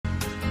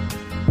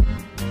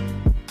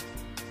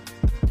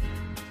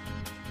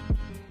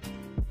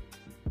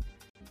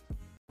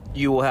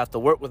you will have to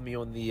work with me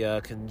on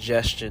the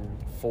congestion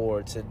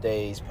for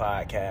today's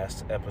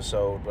podcast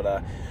episode.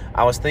 But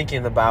I was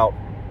thinking about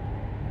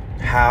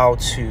how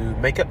to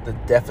make up the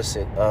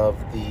deficit of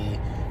the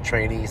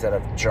trainees that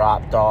have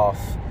dropped off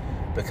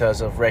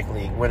because of rec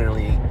league, winter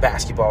league,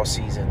 basketball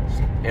season,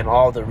 and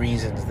all the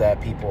reasons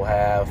that people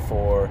have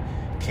for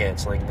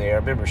canceling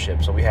their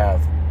membership. So we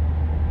have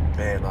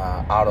an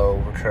auto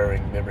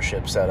recurring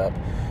membership setup,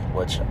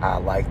 which I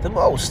like the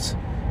most.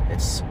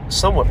 It's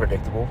somewhat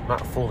predictable,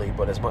 not fully,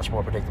 but it's much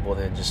more predictable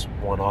than just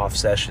one-off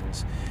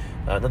sessions.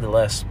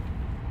 Nonetheless,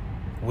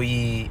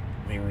 we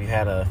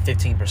had a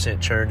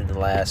 15% churn in the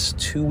last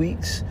 3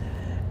 weeks,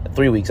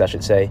 I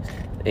should say,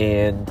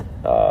 and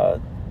I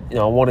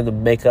wanted to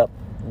make up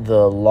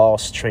the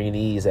lost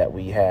trainees that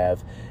we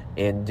have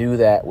and do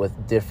that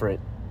with different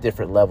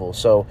levels.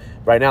 So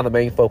right now the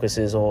main focus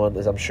is on,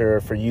 as I'm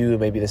sure for you, it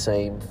may be the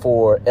same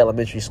for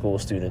elementary school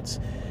students.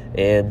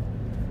 And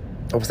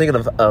I was thinking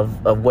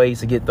of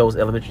ways to get those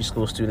elementary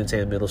school students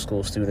and middle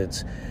school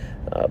students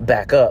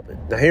back up.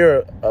 Now,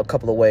 here are a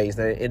couple of ways.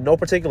 Now, in no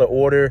particular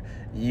order,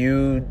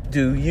 you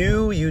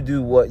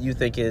do what you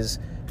think is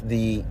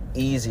the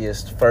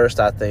easiest. First,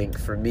 I think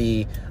for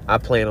me, I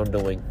plan on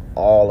doing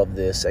all of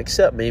this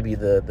except maybe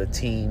the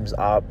teams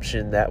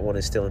option. That one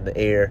is still in the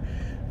air.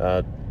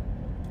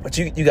 But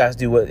you guys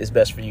do what is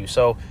best for you.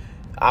 So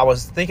I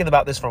was thinking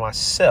about this for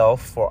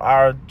myself, for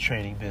our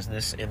training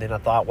business, and then I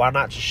thought, why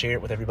not just share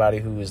it with everybody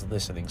who is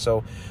listening?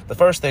 So the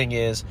first thing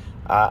is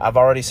I've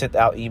already sent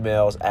out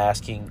emails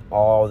asking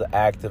all the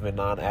active and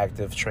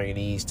non-active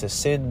trainees to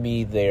send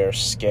me their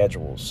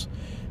schedules.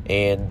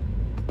 And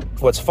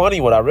what's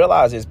funny, what I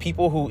realize is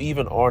people who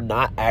even are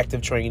not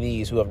active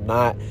trainees, who have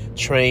not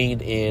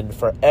trained in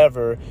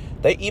forever,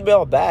 they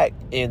email back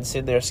and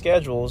send their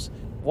schedules.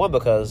 One,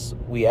 because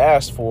we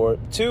asked for it.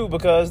 Two,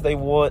 because they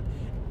want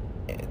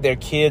their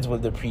kids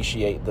would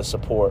appreciate the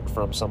support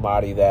from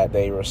somebody that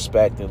they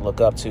respect and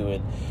look up to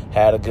and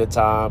had a good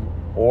time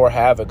or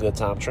have a good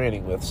time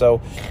training with.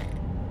 So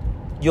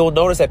you'll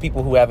notice that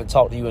people who haven't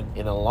talked to you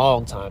in a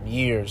long time,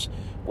 years,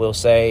 will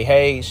say,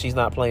 hey, she's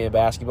not playing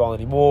basketball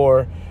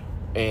anymore,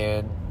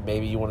 and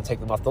maybe you want to take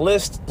them off the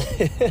list.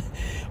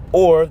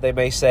 Or they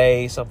may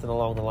say something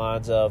along the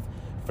lines of,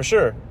 for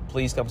sure,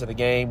 please come to the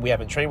game. We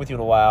haven't trained with you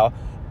in a while.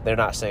 They're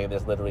not saying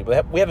this literally,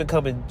 but we haven't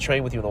come and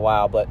trained with you in a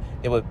while, but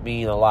it would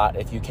mean a lot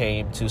if you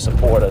came to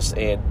support us.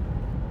 And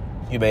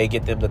you may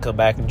get them to come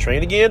back and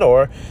train again,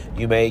 or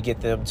you may get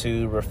them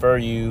to refer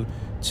you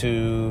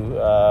to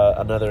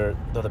another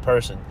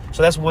person.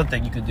 So that's one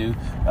thing you can do.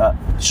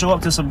 Show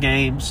up to some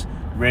games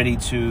ready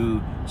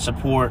to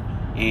support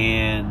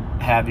and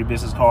have your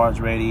business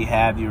cards ready,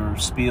 have your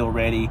spiel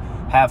ready,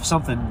 have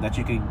something that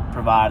you can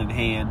provide in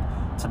hand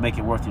to make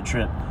it worth your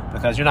trip.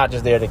 Because you're not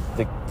just there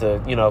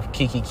to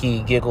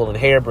kiki, giggle, and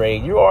hair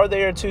braid. You are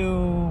there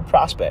to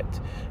prospect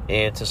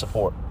and to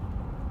support.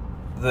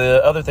 The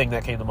other thing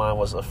that came to mind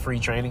was a free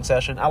training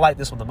session. I like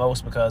this one the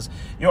most because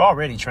you're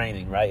already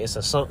training, right? It's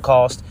a sunk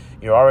cost.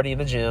 You're already in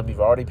the gym.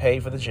 You've already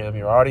paid for the gym.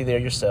 You're already there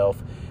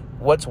yourself.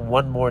 What's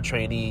one more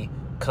trainee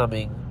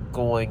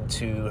going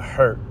to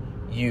hurt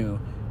you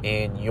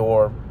and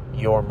your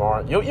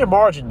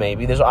margin?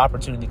 Maybe there's an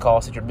opportunity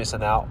cost that you're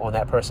missing out on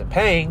that person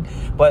paying,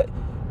 but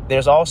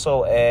there's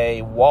also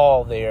a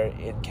wall there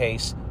in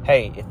case,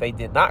 hey, if they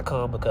did not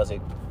come because it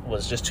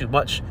was just too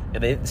much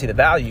and they didn't see the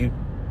value,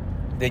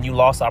 then you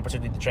lost the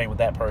opportunity to train with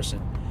that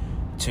person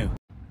too.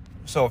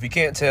 So if you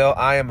can't tell,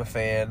 I am a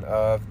fan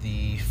of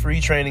the free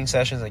training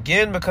sessions,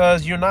 again,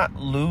 because you're not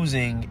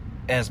losing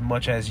as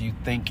much as you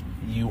think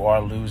you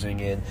are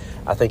losing. And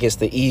I think it's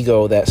the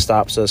ego that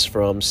stops us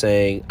from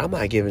saying, I'm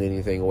not giving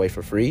anything away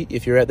for free.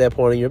 If you're at that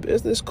point in your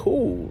business,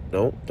 cool.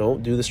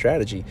 Don't do the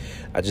strategy.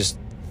 I just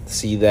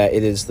see that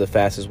it is the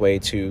fastest way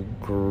to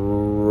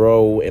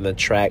grow and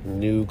attract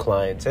new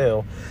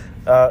clientele.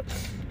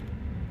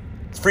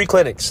 Free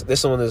clinics.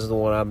 This one is the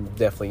one I'm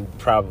definitely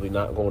probably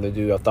not going to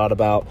do. I've thought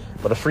about,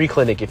 but a free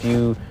clinic, if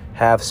you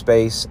have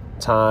space,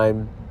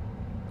 time,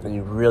 and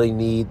you really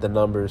need the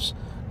numbers,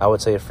 I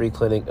would say a free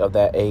clinic of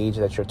that age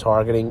that you're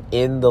targeting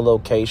in the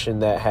location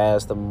that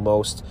has the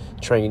most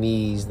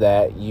trainees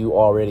that you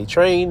already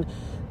train,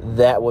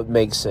 that would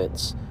make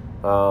sense.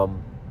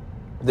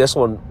 This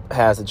one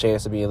has a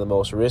chance to be the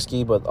most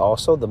risky, but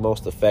also the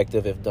most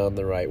effective if done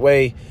the right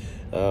way.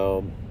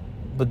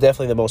 But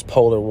definitely the most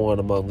polar one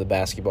among the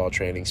basketball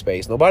training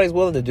space. Nobody's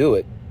willing to do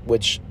it,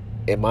 which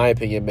in my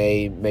opinion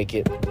may make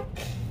it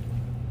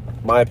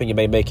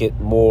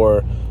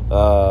more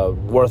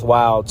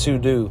worthwhile to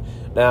do.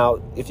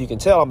 Now, if you can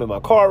tell, I'm in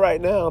my car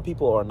right now.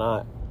 People are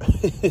not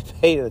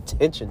paying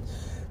attention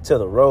to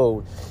the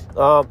road.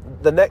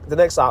 The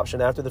next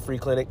option after the free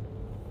clinic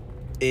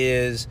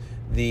is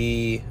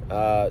the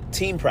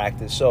team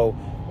practice. So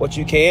what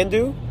you can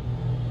do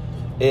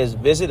is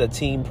visit a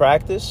team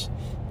practice.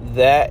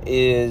 That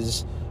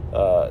is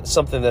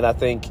something that I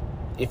think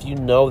if you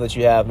know that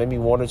you have maybe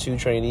one or two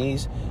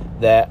trainees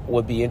that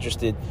would be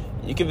interested,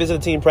 you can visit a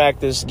team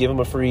practice, give them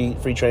a free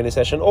training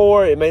session,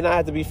 or it may not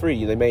have to be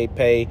free. They may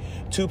pay,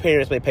 two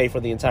parents may pay for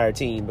the entire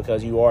team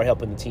because you are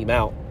helping the team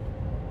out.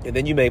 And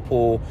then you may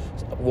pull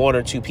one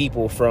or two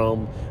people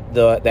from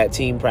that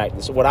team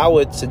practice. What I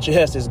would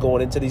suggest is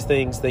going into these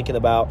things thinking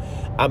about,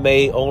 I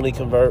may only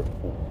convert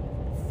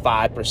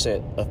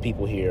 5% of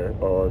people here,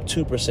 or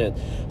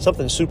 2%,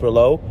 something super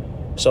low,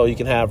 so you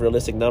can have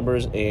realistic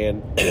numbers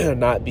and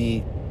not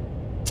be,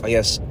 I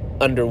guess,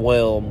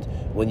 underwhelmed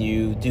when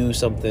you do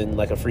something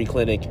like a free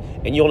clinic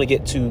and you only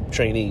get 3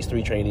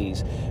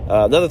 trainees.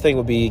 Another thing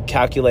would be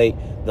calculate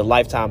the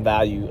lifetime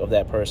value of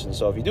that person.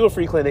 So if you do a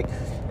free clinic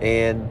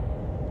and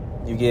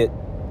you get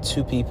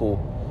 2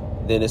 people,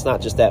 then it's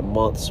not just that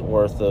month's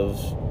worth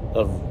of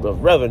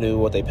revenue,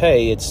 what they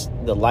pay, it's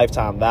the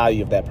lifetime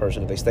value of that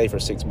person if they stay for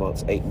 6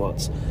 months, 8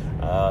 months.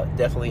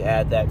 Definitely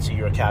add that to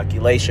your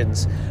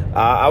calculations.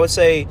 I would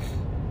say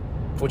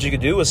what you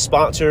could do is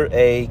sponsor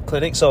a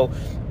clinic. So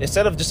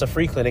instead of just a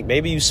free clinic,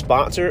 maybe you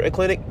sponsor a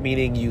clinic,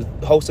 meaning you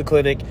host a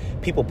clinic,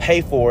 people pay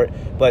for it,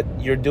 but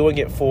you're doing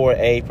it for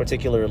a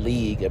particular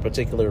league, a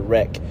particular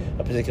rec,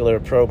 a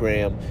particular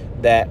program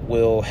that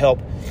will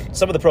help.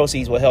 Some of the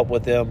proceeds will help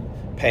with them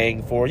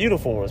paying for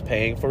uniforms,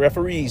 paying for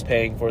referees,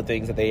 paying for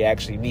things that they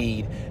actually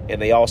need,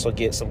 and they also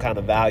get some kind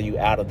of value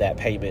out of that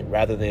payment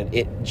rather than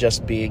it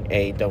just being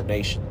a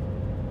donation.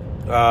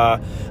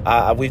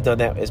 We've done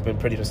that. It's been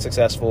pretty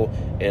successful,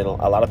 and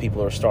a lot of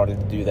people are starting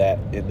to do that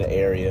in the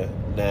area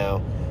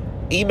now.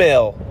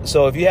 Email.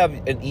 So if you have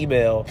an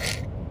email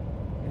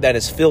that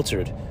is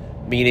filtered,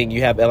 meaning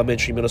you have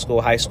elementary, middle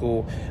school, high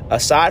school,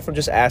 aside from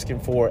just asking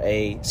for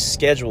a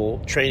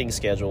training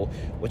schedule,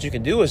 what you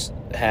can do is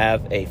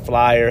have a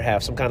flyer,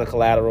 have some kind of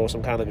collateral,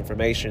 some kind of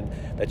information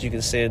that you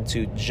can send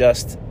to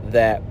just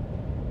that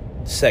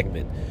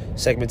segment.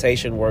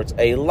 Segmentation works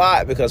a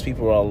lot because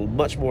people are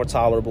much more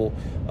tolerable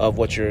of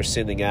what you're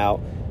sending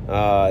out.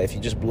 If you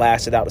just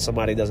blast it out to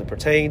somebody it doesn't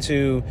pertain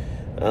to,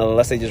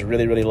 unless they just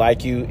really, really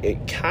like you,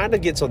 it kind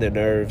of gets on their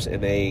nerves,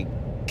 and they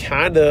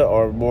kind of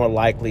are more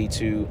likely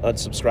to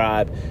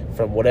unsubscribe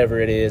from whatever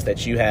it is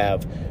that you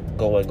have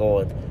going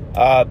on.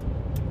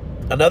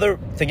 Another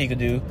thing you can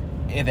do,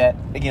 and that,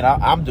 again,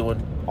 I'm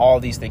doing all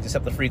these things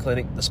except the free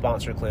clinic, the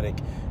sponsor clinic,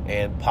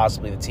 and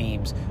possibly the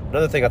teams.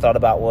 Another thing I thought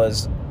about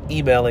was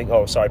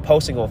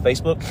posting on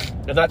Facebook,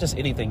 and not just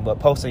anything, but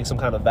posting some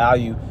kind of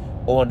value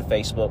on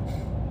Facebook.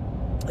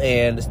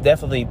 And it's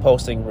definitely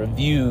posting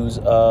reviews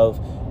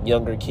of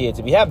younger kids.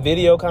 If you have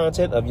video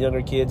content of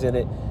younger kids in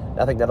it,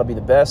 I think that'll be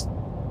the best.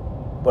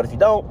 But if you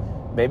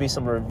don't, maybe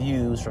some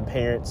reviews from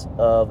parents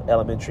of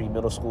elementary,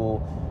 middle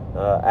school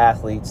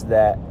athletes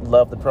that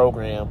love the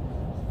program.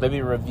 Maybe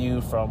a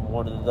review from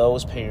one of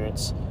those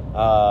parents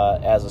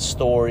as a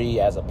story,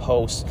 as a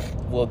post,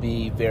 will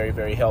be very,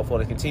 very helpful.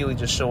 And continually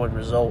just showing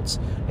results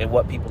and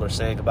what people are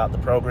saying about the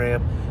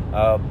program.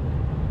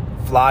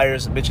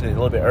 Flyers, I mentioned it a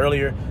little bit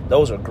earlier.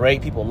 Those are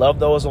great. People love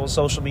those on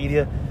social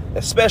media,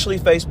 especially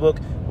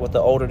Facebook with the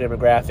older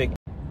demographic.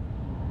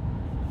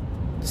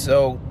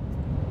 So,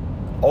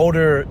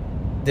 older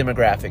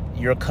demographic,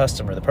 your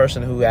customer, the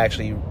person who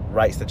actually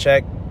writes the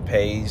check,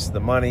 pays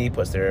the money,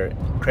 puts their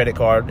credit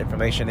card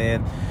information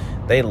in,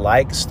 they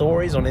like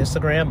stories on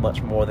Instagram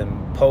much more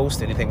than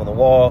post anything on the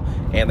wall,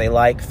 and they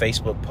like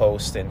Facebook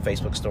posts and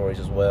Facebook stories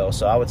as well.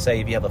 So I would say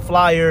if you have a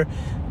flyer,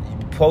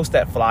 you post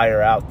that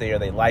flyer out there,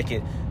 they like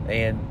it.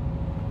 And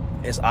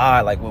it's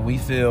odd, like when we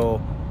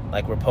feel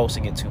like we're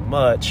posting it too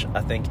much,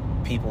 I think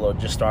people are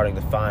just starting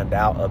to find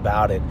out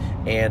about it.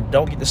 And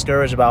don't get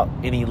discouraged about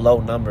any low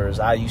numbers.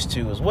 I used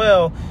to as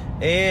well,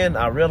 and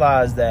I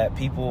realized that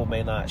people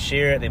may not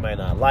share it, they might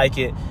not like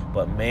it,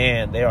 but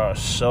man, there are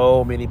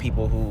so many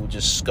people who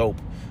just scope,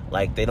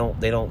 like they don't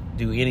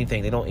do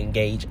anything, they don't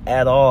engage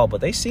at all, but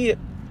they see it,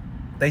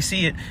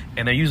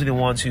 and they're usually the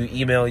ones who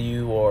email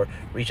you or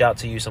reach out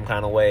to you some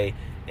kind of way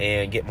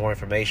and get more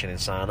information and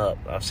sign up.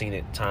 I've seen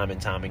it time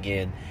and time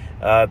again.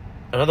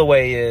 Another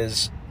way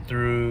is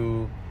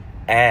through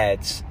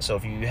ads. So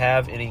if you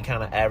have any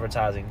kind of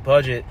advertising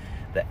budget,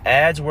 the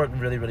ads work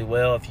really, really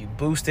well. If you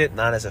boost it,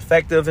 not as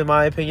effective in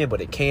my opinion,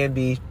 but it can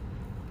be.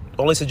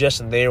 Only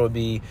suggestion there would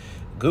be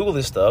Google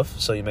this stuff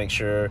so you make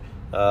sure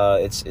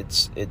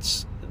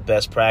it's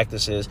best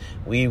practices.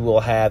 We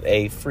will have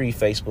a free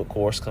Facebook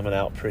course coming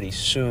out pretty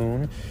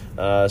soon,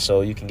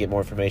 so you can get more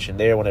information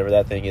there whenever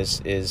that thing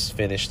is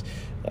finished.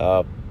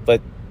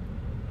 But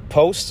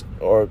post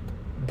or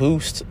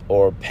boost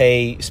or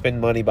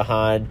spend money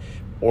behind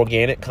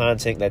organic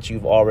content that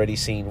you've already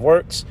seen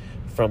works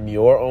from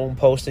your own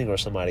posting or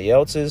somebody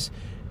else's,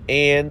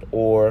 and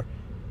or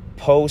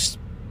post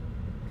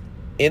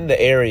in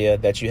the area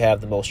that you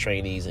have the most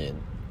trainees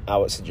in. I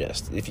would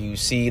suggest if you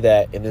see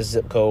that in this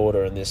zip code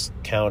or in this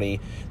county,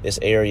 this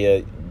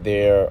area,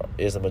 there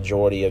is a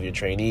majority of your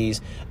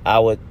trainees, I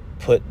would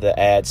put the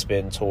ad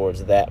spend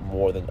towards that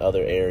more than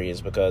other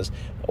areas, because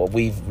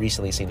we've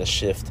recently seen a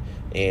shift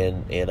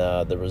in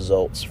the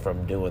results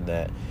from doing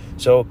that.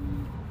 So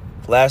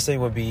last thing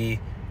would be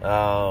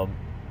along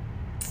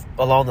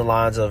the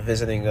lines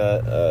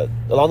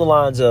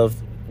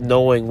of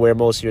knowing where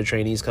most of your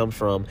trainees come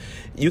from.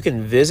 You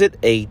can visit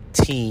a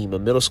team, a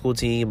middle school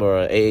team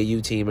or an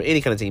AAU team or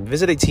any kind of team.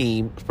 Visit a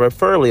team,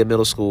 preferably a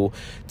middle school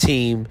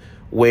team,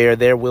 where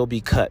there will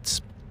be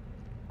cuts.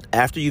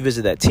 After you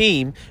visit that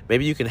team,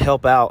 maybe you can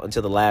help out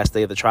until the last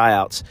day of the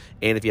tryouts.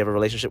 And if you have a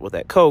relationship with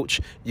that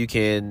coach, you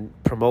can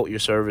promote your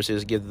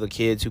services, give the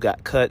kids who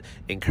got cut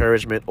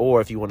encouragement, or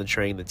if you want to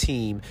train the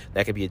team,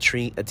 that could be a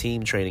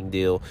team training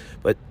deal.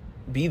 But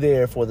be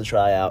there for the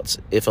tryouts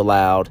if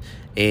allowed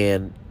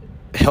and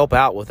help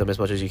out with them as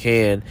much as you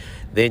can.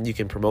 Then you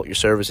can promote your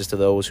services to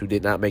those who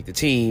did not make the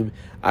team.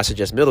 I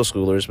suggest middle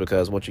schoolers,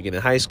 because once you get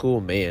in high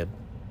school, man,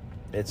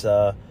 it's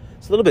a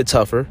little bit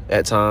tougher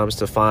at times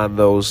to find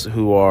those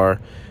who are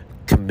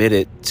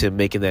committed to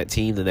making that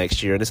team the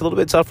next year. And it's a little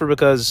bit tougher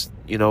because,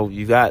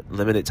 you got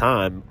limited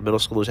time. Middle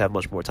schoolers have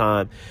much more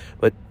time.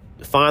 But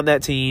find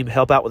that team,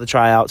 help out with the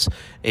tryouts,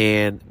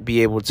 and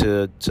be able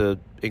to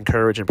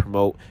encourage and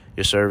promote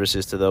your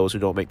services to those who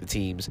don't make the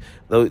teams.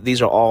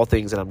 These are all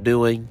things that I'm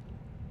doing.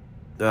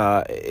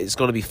 It's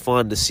going to be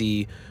fun to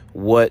see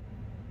which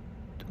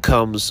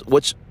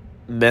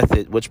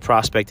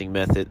prospecting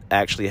method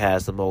actually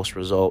has the most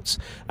results.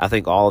 I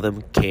think all of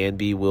them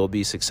will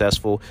be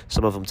successful.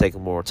 Some of them take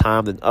more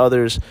time than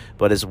others,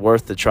 but it's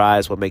worth the try.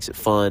 It's what makes it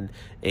fun.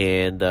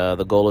 And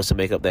the goal is to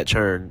make up that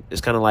churn.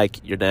 It's kind of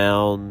like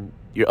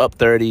you're up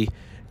 30,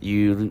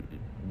 you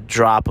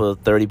drop a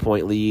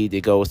 30-point lead,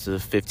 it goes to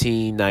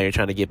 15, now you're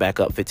trying to get back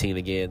up 15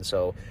 again.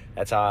 So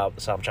that's how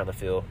I'm trying to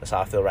feel. That's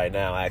how I feel right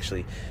now,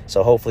 actually.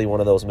 So hopefully some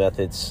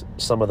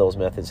of those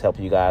methods help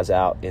you guys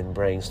out in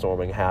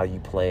brainstorming how you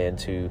plan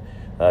to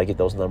get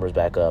those numbers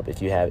back up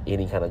if you have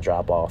any kind of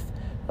drop-off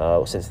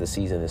since the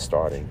season is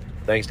starting.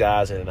 Thanks,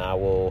 guys, and I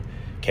will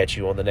catch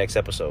you on the next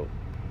episode.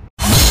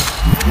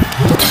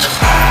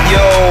 Yo,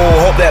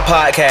 hope that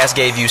podcast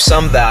gave you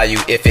some value.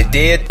 If it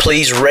did,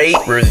 please rate,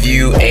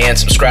 review, and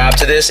subscribe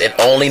to this. It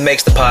only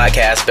makes the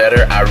podcast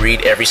better. I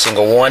read every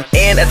single one.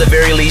 And at the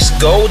very least,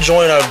 go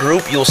join our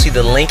group. You'll see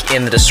the link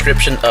in the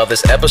description of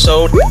this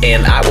episode,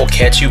 and I will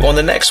catch you on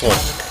the next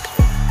one.